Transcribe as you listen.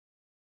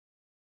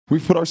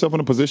We've put ourselves in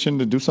a position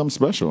to do something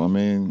special. I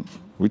mean,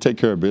 we take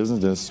care of business.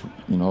 That's,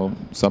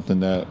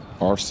 something that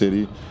our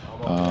city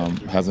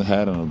hasn't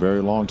had in a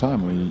very long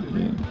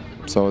time.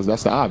 So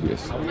that's the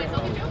obvious.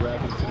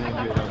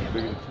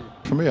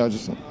 For me,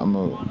 I'm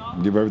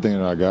gonna give everything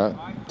that I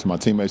got to my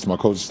teammates, to my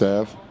coaching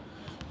staff,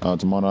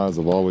 to my eyes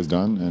I've always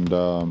done,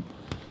 and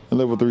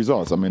live with the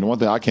results. I mean, the one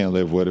thing I can't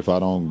live with if I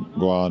don't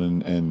go out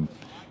and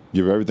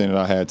give everything that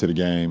I had to the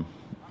game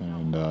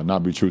and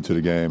not be true to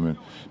the game, and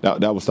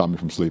that will stop me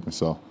from sleeping.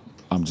 So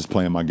I'm just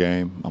playing my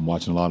game. I'm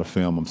watching a lot of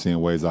film. I'm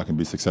seeing ways I can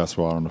be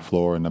successful out on the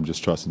floor, and I'm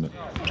just trusting it.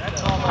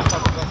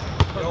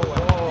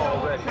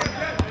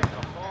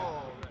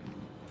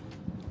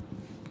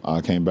 I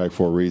came back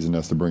for a reason.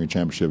 That's to bring a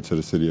championship to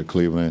the city of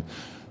Cleveland,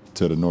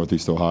 to the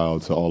Northeast Ohio,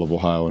 to all of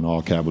Ohio and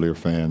all Cavalier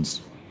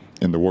fans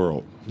in the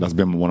world. That's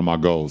been one of my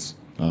goals.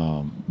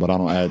 But I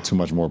don't add too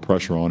much more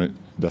pressure on it.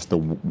 That's the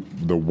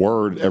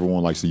word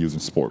everyone likes to use in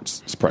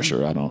sports. It's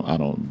pressure. I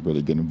don't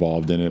really get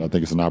involved in it. I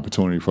think it's an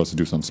opportunity for us to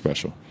do something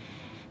special,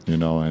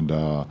 and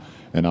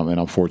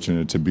I'm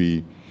fortunate to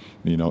be,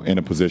 in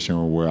a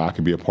position where I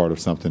can be a part of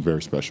something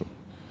very special.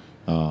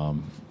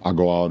 I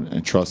go out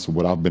and trust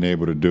what I've been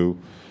able to do,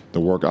 the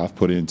work I've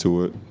put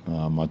into it,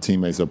 my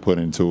teammates have put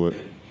into it,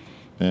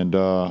 and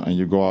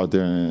you go out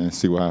there and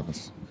see what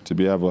happens. To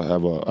have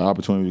an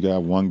opportunity to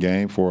have one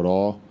game for it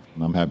all,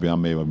 I'm happy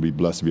I'm able to be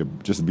blessed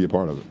to be a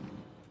part of it.